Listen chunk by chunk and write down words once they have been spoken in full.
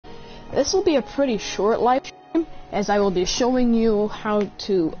This will be a pretty short live stream, as I will be showing you how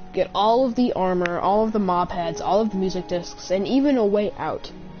to get all of the armor, all of the mob heads, all of the music discs, and even a way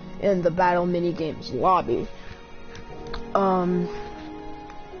out in the battle minigames lobby.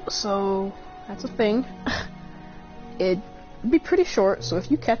 So that's a thing. It'd be pretty short, so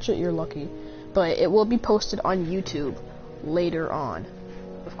if you catch it, you're lucky. But it will be posted on YouTube later on,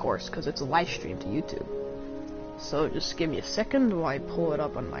 of course, because it's a live stream to YouTube. So just give me a second while I pull it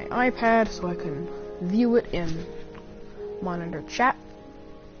up on my iPad so I can view it in monitor chat.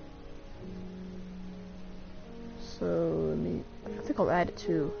 So I think I'll add it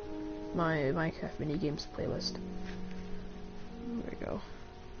to my Minecraft minigames playlist. There we go.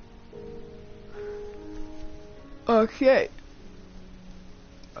 Okay.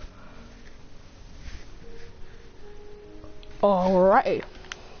 Alright.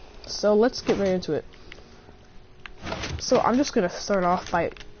 So let's get right into it. So I'm just gonna start off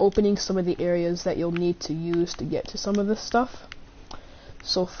by opening some of the areas that you'll need to use to get to some of this stuff.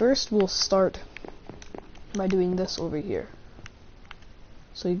 So first we'll start by doing this over here.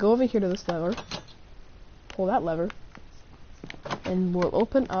 So you go over here to this lever, pull that lever, and we'll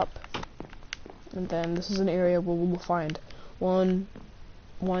open up, and then this is an area where we'll find one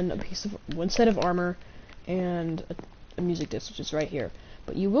set of armor and a music disc, which is right here.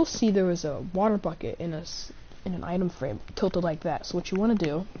 But you will see there is a water bucket in an item frame tilted like that. So what you want to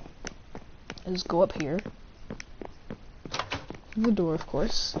do is go up here, the door of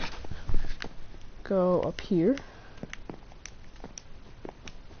course, go up here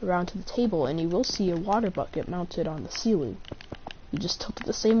around to the table, and you will see a water bucket mounted on the ceiling. You just tilt it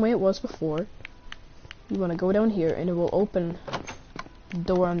the same way it was before. You want to go down here and it will open the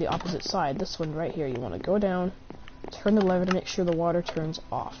door on the opposite side, this one right here. You want to go down, turn the lever to make sure the water turns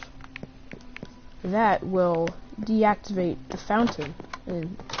off. That will deactivate the fountain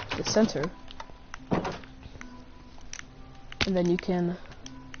in the center, and then you can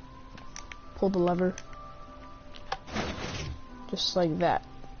pull the lever just like that.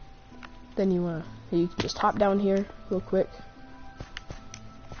 Then you can just hop down here real quick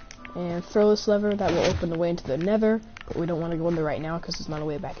and throw this lever. That will open the way into the nether, but we don't want to go in there right now because there's not a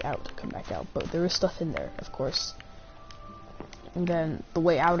way back out to come back out, but there is stuff in there, of course. And then the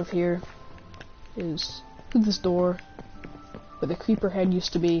way out of here is through this door where the creeper head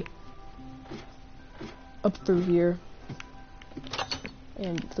used to be, up through here,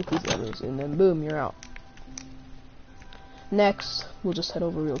 and click these levers, and then boom, you're out. Next, we'll just head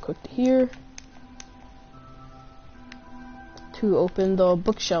over real quick to here to open the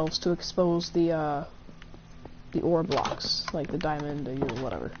bookshelves to expose the ore blocks, like the diamond or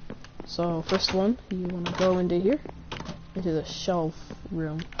whatever. So first one, you want to go into here, into the shelf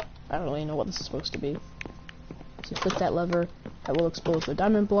room. I don't really know what this is supposed to be. So click that lever, that will expose the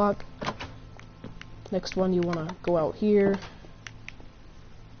diamond block. Next one, you want to go out here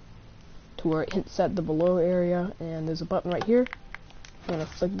to where it hints at the below area, and there's a button right here. You want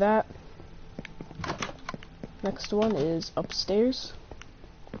to flick that. Next one is upstairs,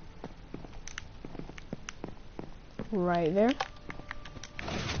 right there.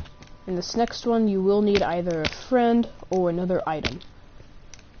 And this next one, you will need either a friend or another item.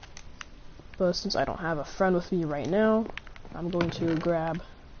 But since I don't have a friend with me right now, I'm going to grab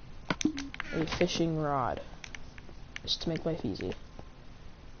a fishing rod, just to make life easy.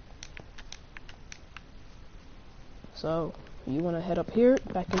 So, you want to head up here,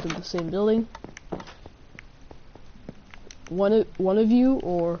 back into the same building. One of you,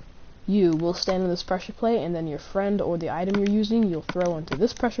 or you, will stand on this pressure plate, and then your friend or the item you're using, you'll throw into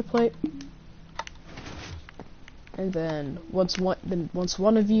this pressure plate. And then once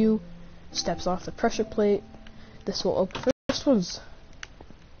one of you steps off the pressure plate, this will open.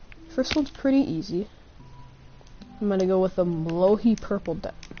 First one's pretty easy. I'm gonna go with a Lohi purple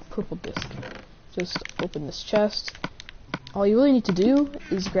disc. Just open this chest. All you really need to do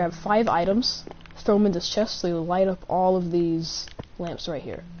is grab 5 items, throw them in this chest so you'll light up all of these lamps right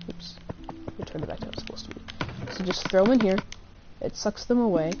here. Oops. Let me turn it back to how it's supposed to be. So just throw them in here. It sucks them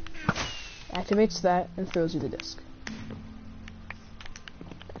away, activates that, and throws you the disc.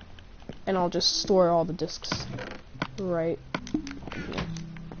 And I'll just store all the discs right here.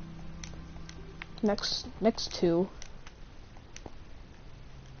 Next two,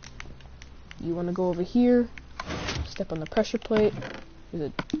 you want to go over here, step on the pressure plate.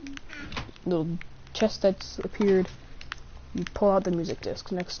 There's a little chest that's appeared. You pull out the music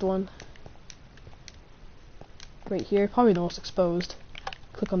disc. Next one, right here, probably the most exposed.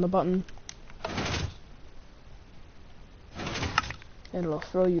 Click on the button, and it'll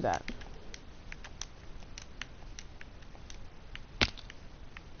throw you that.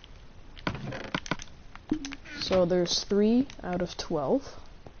 So there's 3 out of 12.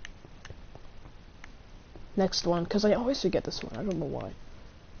 Next one, because I always forget this one, I don't know why.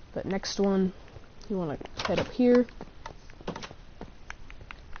 But next one, you want to head up here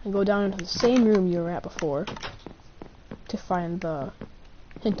and go down into the same room you were at before to find the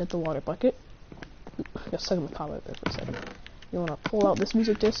hint at the water bucket. I got stuck in the power there for a second. You want to pull out this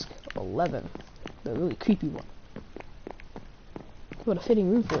music disc, 11, the really creepy one. What a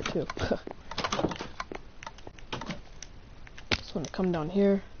fitting room for it too. Just want to come down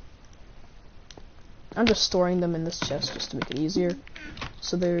here. I'm just storing them in this chest just to make it easier.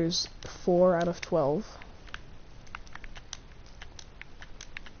 So there's 4 out of 12.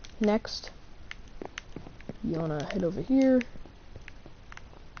 Next, you want to head over here.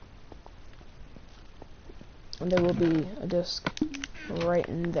 And there will be a disc right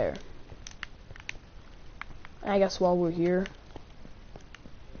in there. I guess while we're here,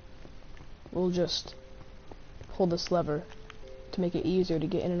 we'll just pull this lever to make it easier to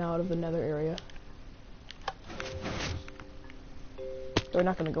get in and out of the nether area. We're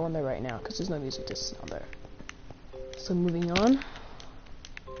not going to go in there right now because there's no music disc down there. So moving on,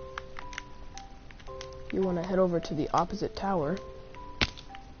 you want to head over to the opposite tower.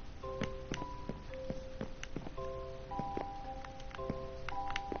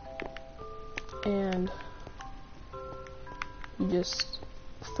 And you just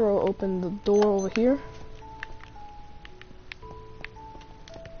throw open the door over here,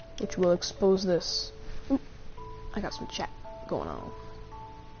 which will expose this. Oop, I got some chat going on.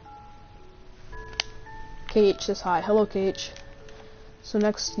 KH says hi. Hello, KH. So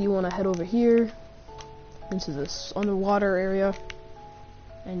next you want to head over here into this underwater area,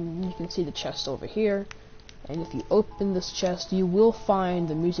 and you can see the chest over here. And if you open this chest, you will find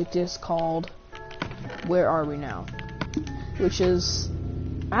the music disc called Where Are We Now? Which is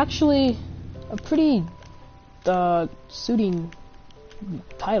actually a pretty suiting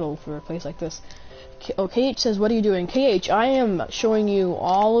title for a place like this. KH says, what are you doing? KH, I am showing you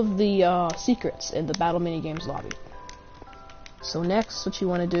all of the secrets in the Battle Minigames lobby. So next, what you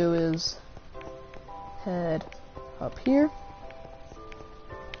want to do is head up here.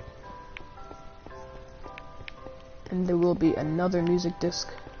 And there will be another music disc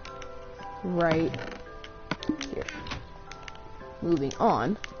right here. Moving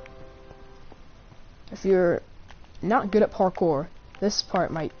on. If you're not good at parkour, this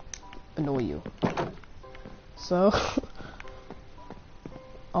part might annoy you. So,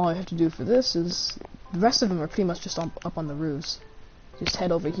 all I have to do for this is, the rest of them are pretty much just up on the roofs. Just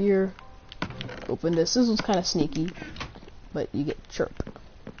head over here, open this. This one's kind of sneaky, but you get chirp.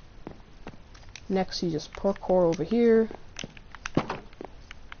 Next, you just parkour over here.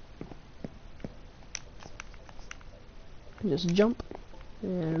 And just jump.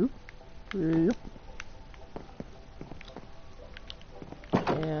 And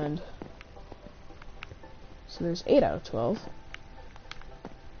so there's 8 out of 12.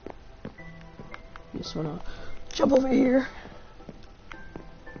 You just want to jump over here.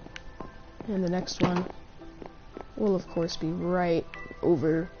 And the next one will, of course, be right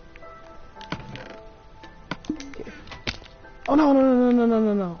over here. Oh, no, no, no, no, no,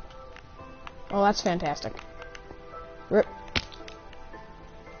 no, no. Oh, that's fantastic. Rip.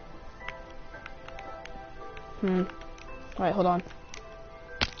 Alright, hold on.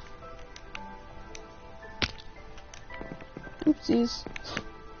 Oopsies.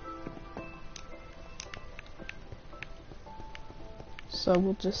 So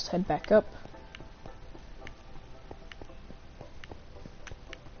we'll just head back up.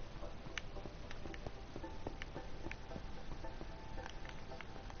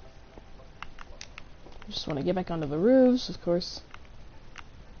 Just want to get back onto the roofs, of course.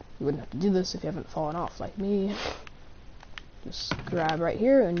 You wouldn't have to do this if you haven't fallen off like me. Just grab right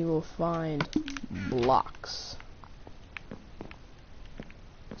here and you will find blocks.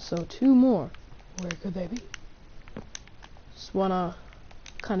 So 2 more. Where could they be? Just wanna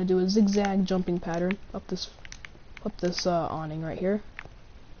kind of do a zigzag jumping pattern up this awning right here.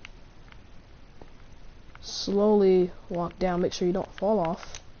 Slowly walk down, make sure you don't fall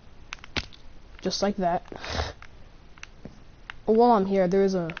off. Just like that. While I'm here, there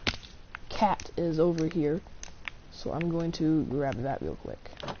is a cat is over here, so I'm going to grab that real quick.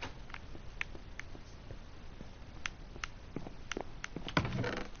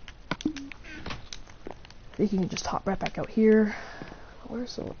 You can just hop right back out here.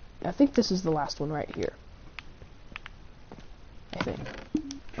 I think this is the last one right here. I think.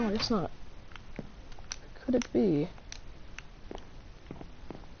 Oh, it's not. Could it be?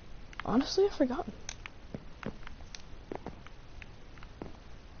 Honestly, I've forgotten.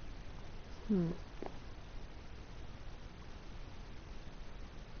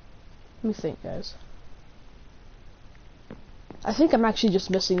 Let me think, guys. I think I'm actually just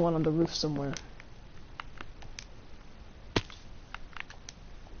missing one on the roof somewhere. I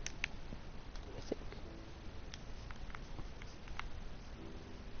think.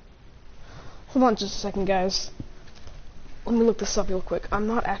 Hold on just a second, guys. Let me look this up real quick. I'm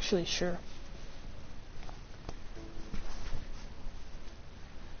not actually sure.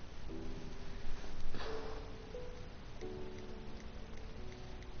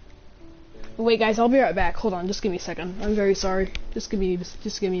 Wait, guys, I'll be right back. Hold on, just give me a second. I'm very sorry. Just give me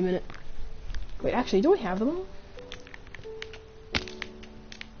a minute. Wait, actually, do I have them all?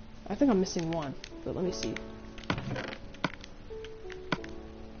 I think I'm missing one, but let me see.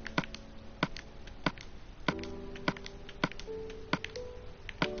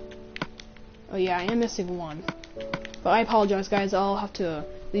 Oh yeah, I am missing one. But I apologize, guys. I'll have to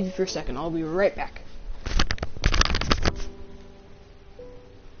leave you for a second. I'll be right back.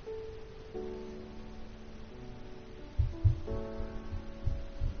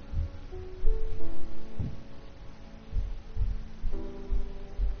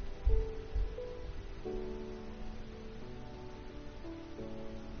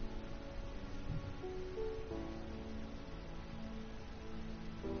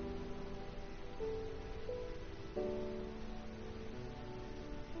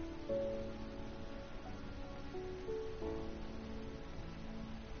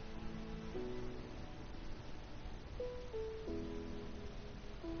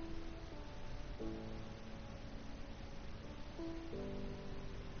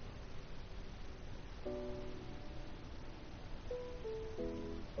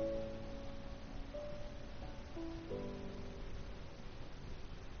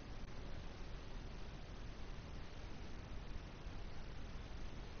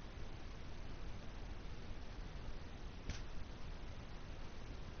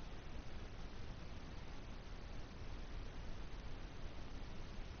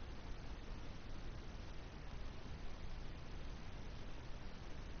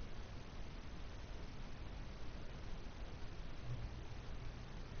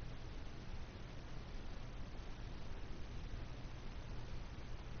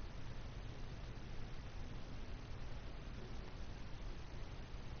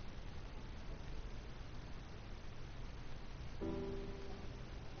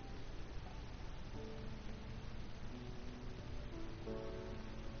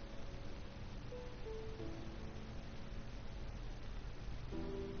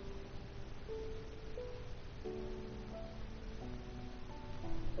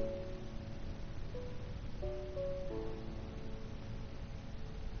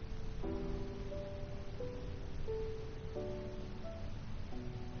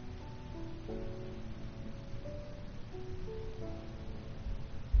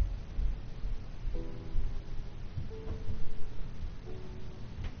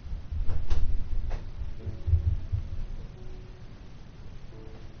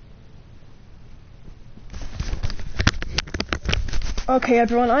 Okay,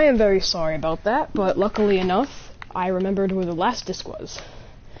 everyone, I am very sorry about that, but luckily enough, I remembered where the last disc was.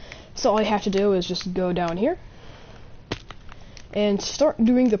 So all I have to do is just go down here and start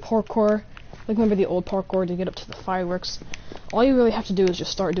doing the parkour. Like, remember the old parkour to get up to the fireworks? All you really have to do is just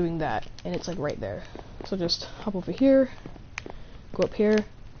start doing that, and it's like right there. So just hop over here, go up here,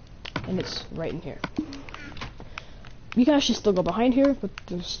 and it's right in here. You can actually still go behind here, but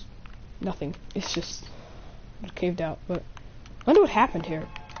there's nothing. It's just caved out, but I wonder what happened here.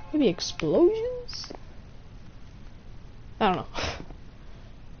 Maybe explosions? I don't know.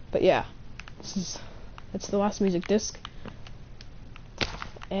 But yeah, it's the last music disc.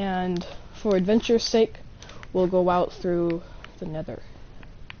 And for adventure's sake, we'll go out through the nether.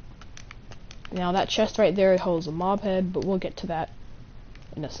 Now that chest right there holds a mob head, but we'll get to that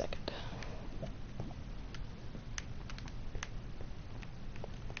in a second.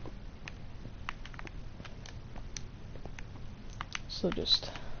 So just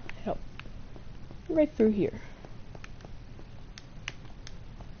help right through here.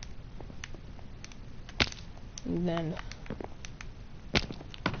 And then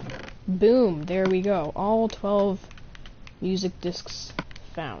boom, there we go. All 12 music discs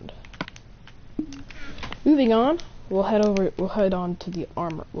found. Moving on, we'll head on to the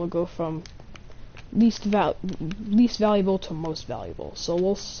armor. We'll go from least valuable to most valuable. So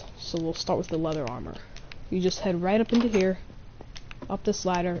we'll start with the leather armor. You just head right up into here, up this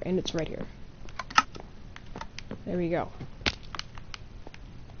ladder, and it's right here. There we go.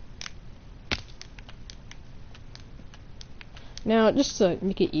 Now, just to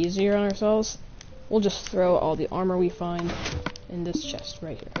make it easier on ourselves, we'll just throw all the armor we find in this chest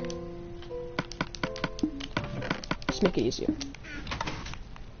right here. just make it easier.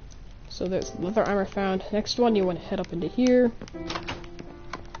 So there's leather armor found. Next one, you want to head up into here.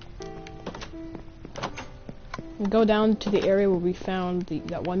 And go down to the area where we found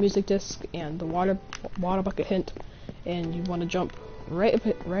that one music disc and the water bucket hint, and you want to jump right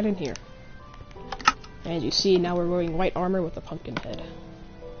in here. And you see now we're wearing white armor with a pumpkin head.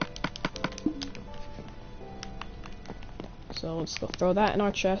 So let's go throw that in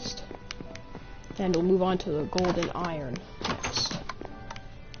our chest, and we'll move on to the golden iron next.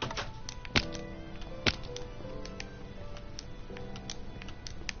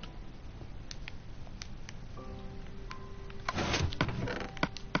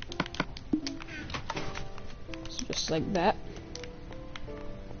 So just like that.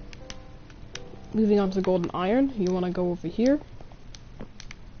 Moving on to the golden iron, you want to go over here.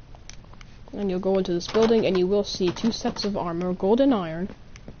 And you'll go into this building, and you will see 2 sets of armor, golden iron,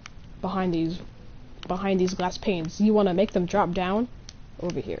 behind these glass panes. You want to make them drop down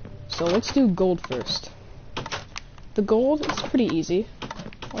over here. So let's do gold first. The gold is pretty easy.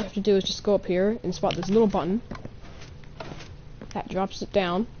 All you have to do is just go up here and spot this little button. That drops it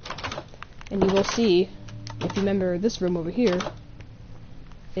down, and you will see, if you remember this room over here,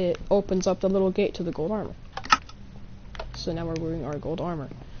 it opens up the little gate to the gold armor. So now we're wearing our gold armor.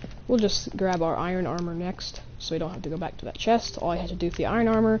 We'll just grab our iron armor next, so we don't have to go back to that chest. All I have to do with the iron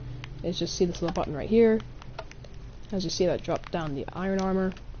armor is just see this little button right here. As you see that drop down the iron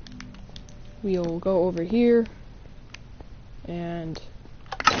armor, we'll go over here and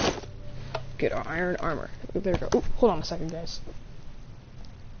get our iron armor. There we go. Ooh, hold on a second, guys.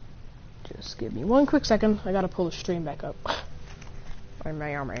 Just give me 1 quick second. I gotta pull the stream back up. I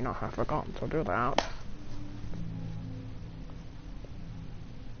may or may not have forgotten to do that.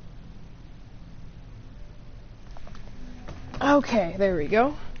 Okay, there we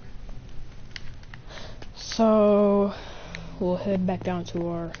go. So we'll head back down to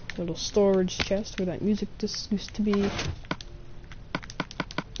our little storage chest where that music disc used to be.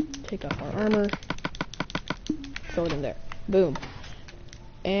 Take off our armor, throw it in there. Boom.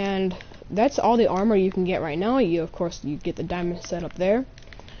 And that's all the armor you can get right now. Of course, you get the diamond set up there.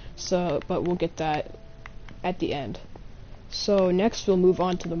 So, but we'll get that at the end. So next we'll move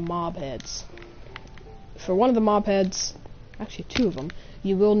on to the mob heads. For one of the mob heads, actually 2 of them,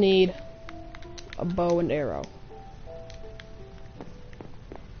 you will need a bow and arrow.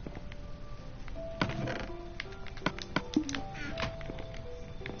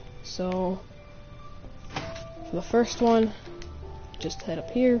 So for the first one, just head up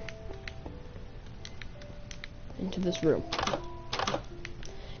here into this room.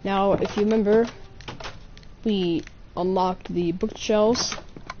 Now, if you remember, we unlocked the bookshelves.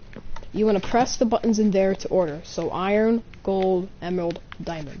 You want to press the buttons in there to order. So iron, gold, emerald,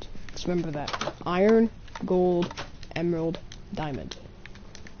 diamond. Just remember that. Iron, gold, emerald, diamond.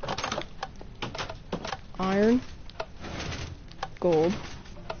 Iron, gold,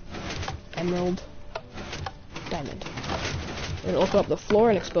 emerald, diamond. It'll open up the floor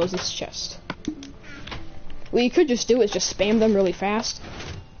and expose this chest. What you could just do is just spam them really fast,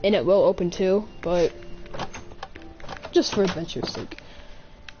 and it will open too, but just for adventure's sake.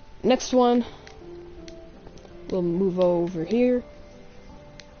 Next one, we'll move over here.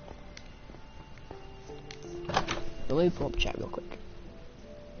 Let me pull up chat real quick.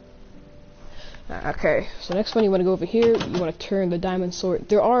 Okay, so next one, you want to go over here. You want to turn the diamond sword.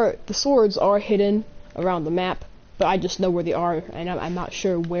 The swords are hidden around the map, but I just know where they are, and I'm not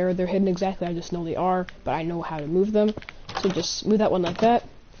sure where they're hidden exactly. I just know they are, but I know how to move them. So just move that one like that.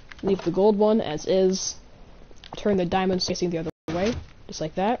 Leave the gold one as is. Turn the diamond facing the other way, just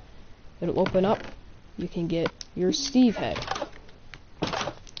like that. It'll open up. You can get your Steve head.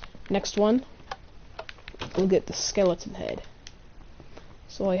 Next one, we'll get the skeleton head.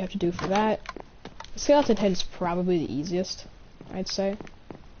 So all you have to do for that, the skeleton head is probably the easiest, I'd say.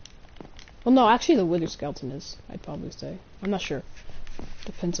 Well, no, actually the wither skeleton is, I'd probably say. I'm not sure.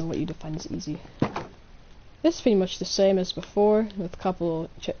 Depends on what you define as easy. This is pretty much the same as before, with a couple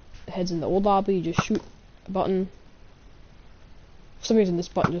heads in the old lobby. You just shoot a button. For some reason, this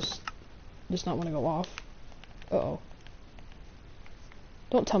button just does not want to go off. Uh-oh.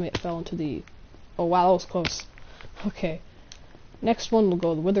 Don't tell me it fell into the... Oh, wow, that was close. Okay. Next one, we'll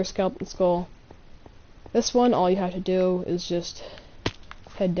go the wither skeleton skull. This one, all you have to do is just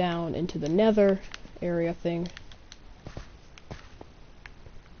head down into the nether area thing.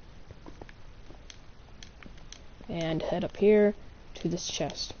 And head up here to this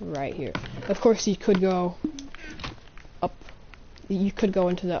chest right here. Of course, you could go up. You could go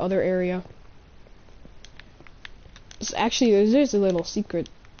into the other area. Actually, there's a little secret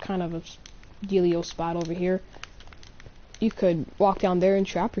kind of a dealio spot over here. you could walk down there and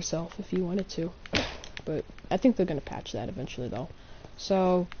trap yourself if you wanted to. But I think they're gonna patch that eventually though.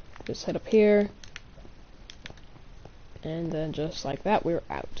 So just head up here. And then just like that, we're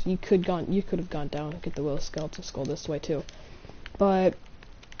out. You could have gone down and get the Willow Skeleton Skull this way too. But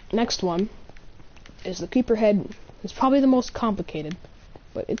next one is the Creeper Head. It's probably the most complicated,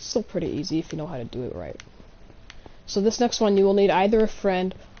 but it's still pretty easy if you know how to do it right. So this next one, you will need either a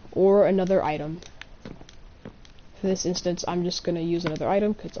friend or another item. For this instance, I'm just gonna use another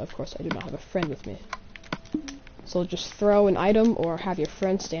item because of course I do not have a friend with me. So just throw an item or have your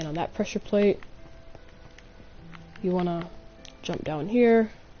friend stand on that pressure plate. You wanna jump down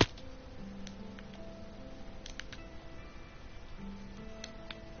here.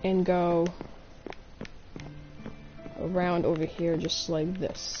 And go around over here just like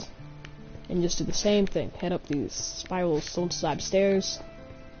this. And just do the same thing. Head up these spiral stone slab stairs.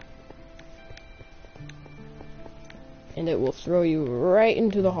 And it will throw you right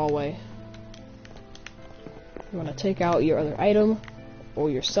into the hallway. You wanna take out your other item, or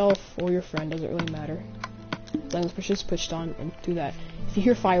yourself, or your friend, doesn't really matter. As long as the push is pushed on and do that. If you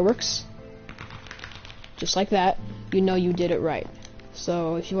hear fireworks, just like that, you know you did it right.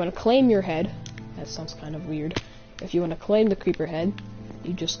 So if you want to claim your head, that sounds kind of weird. If you want to claim the creeper head,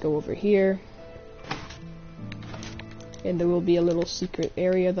 you just go over here. And there will be a little secret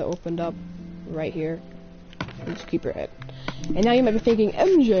area that opened up right here. It's creeper head. And now you might be thinking,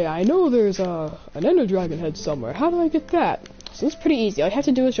 MJ, I know there's an ender dragon head somewhere. How do I get that? So it's pretty easy. All you have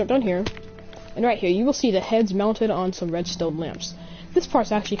to do is jump down here. And right here, you will see the heads mounted on some redstone lamps. This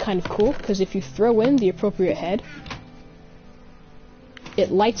part's actually kind of cool, because if you throw in the appropriate head,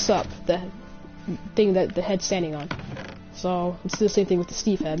 it lights up the thing that the head's standing on. So, let's do the same thing with the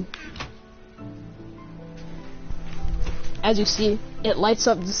Steve head. As you see, it lights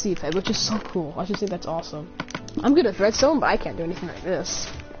up the Steve head, which is so cool. I just think that's awesome. I'm good at redstone, but I can't do anything like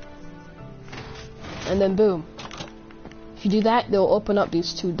this. And then boom. If you do that, they'll open up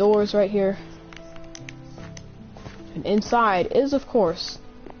these two doors right here. And inside is, of course,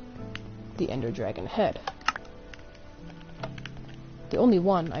 the Ender Dragon head. The only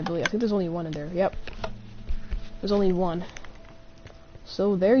one, I believe. I think there's only one in there. Yep. There's only one.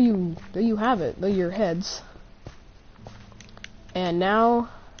 So there you have it. They're your heads. And now,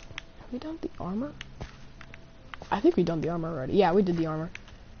 have we done the armor? I think we done the armor already. Yeah, we did the armor.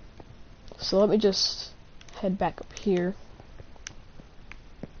 So let me just head back up here.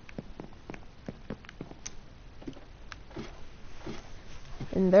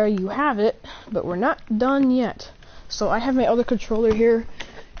 And there you have it, but we're not done yet. So I have my other controller here,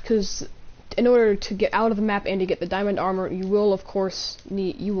 because in order to get out of the map and to get the diamond armor, you will of course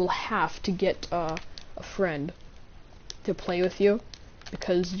have to get a friend to play with you,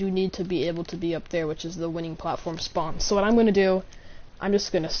 because you need to be able to be up there, which is the winning platform spawn. So what I'm going to do, I'm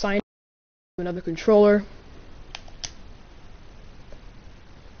just going to sign to another controller,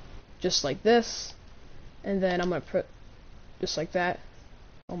 just like this, and then I'm going to put just like that.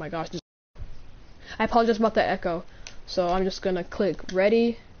 Oh my gosh, I apologize about the echo. So I'm just gonna click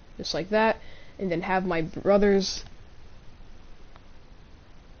ready, just like that, and then have my brothers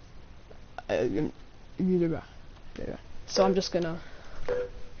so I'm just gonna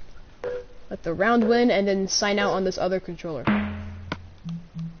let the round win and then sign out on this other controller.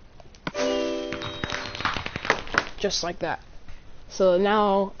 Just like that. So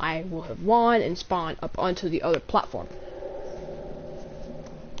now I will have won and spawned up onto the other platform.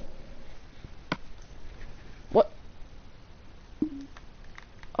 What?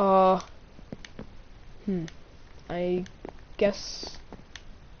 I guess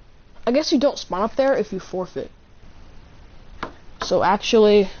you don't spawn up there if you forfeit. So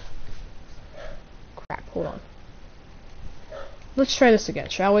actually, crap, hold on. Let's try this again,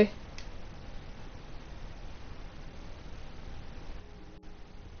 shall we?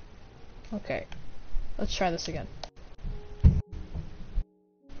 Okay, let's try this again.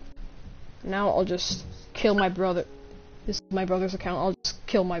 Now I'll just kill my brother. This is my brother's account. I'll just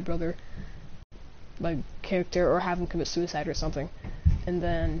kill my brother, my character, or have him commit suicide or something. And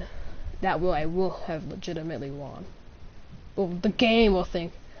then I will have legitimately won. Well, the game will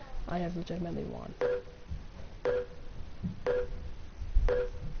think I have legitimately won.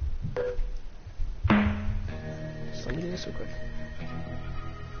 So let me do this real quick.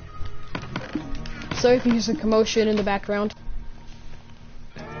 Sorry if you hear some commotion in the background.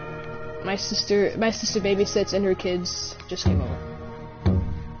 My sister babysits and her kids just came over.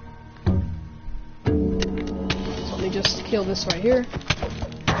 So let me just kill this right here.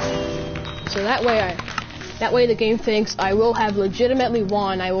 So that way the game thinks I will have legitimately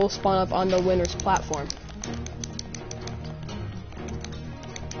won. I will spawn up on the winner's platform.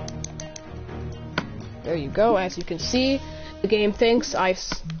 There you go. As you can see, the game thinks I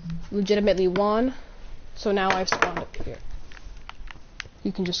legitimately won. So now I've spawned up here.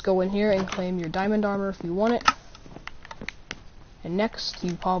 You can just go in here and claim your diamond armor if you want it. And next,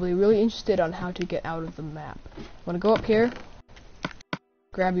 you're probably really interested on how to get out of the map. Want to go up here,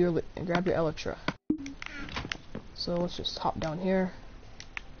 grab your elytra. So let's just hop down here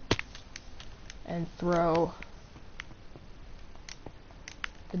and throw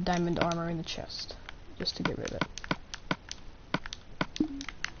the diamond armor in the chest, just to get rid of it.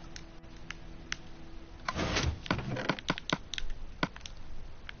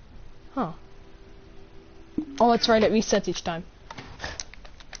 Huh. Oh, that's right, it resets each time.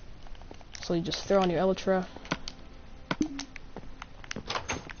 So you just throw on your elytra.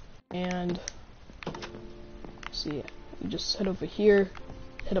 And see, you just head over here,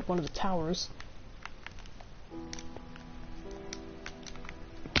 hit up one of the towers.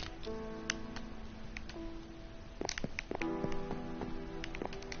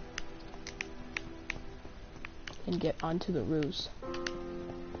 And get onto the roofs.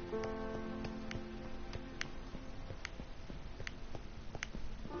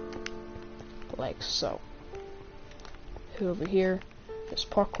 Like so. Hit over here, just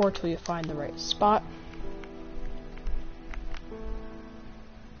parkour till you find the right spot.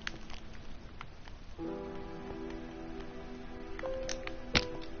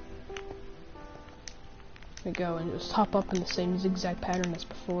 We go and just hop up in the same zigzag pattern as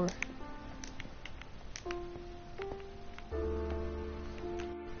before.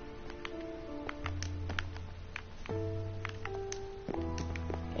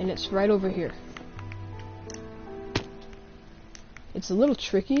 And it's right over here. It's a little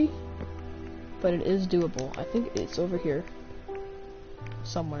tricky, but it is doable. I think it's over here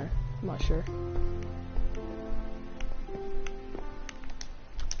somewhere. I'm not sure.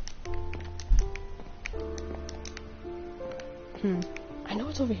 I know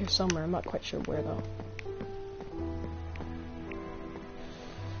it's over here somewhere. I'm not quite sure where though.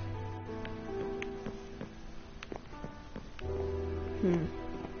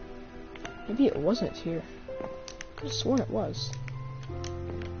 Maybe it wasn't here. Could have sworn it was.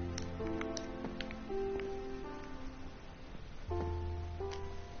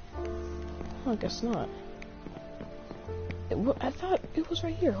 I guess not. I thought it was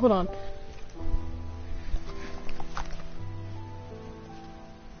right here. Hold on.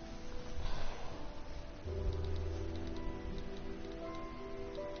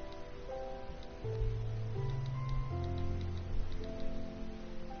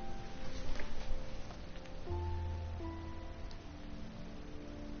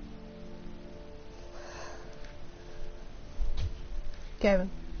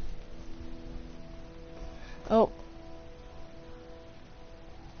 Kevin. Oh.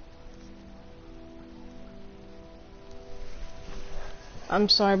 I'm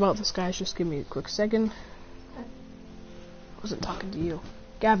sorry about this, guys. Just give me a quick second. I wasn't talking to you.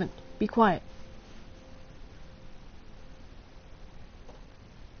 Gavin, be quiet.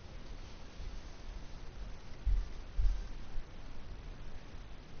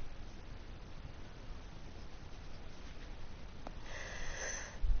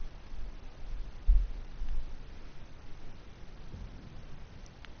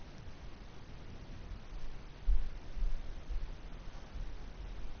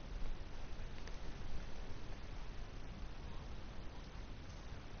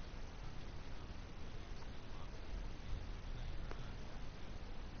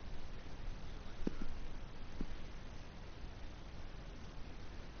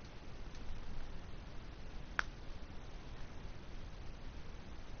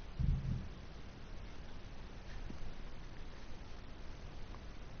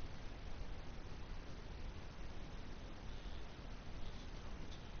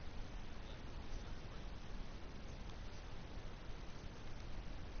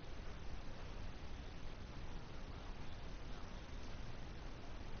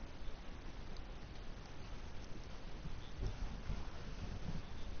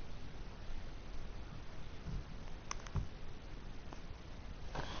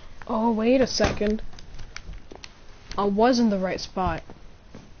 Oh, wait a second. I was in the right spot.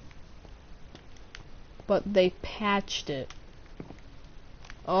 But they patched it.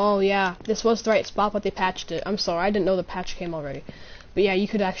 Oh, yeah. This was the right spot, but they patched it. I'm sorry, I didn't know the patch came already. But yeah, you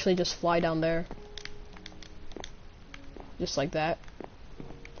could actually just fly down there. Just like that.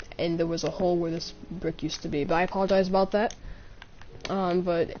 And there was a hole where this brick used to be. But I apologize about that.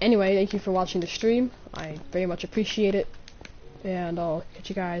 But anyway, thank you for watching the stream. I very much appreciate it. And I'll catch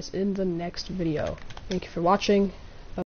you guys in the next video. Thank you for watching.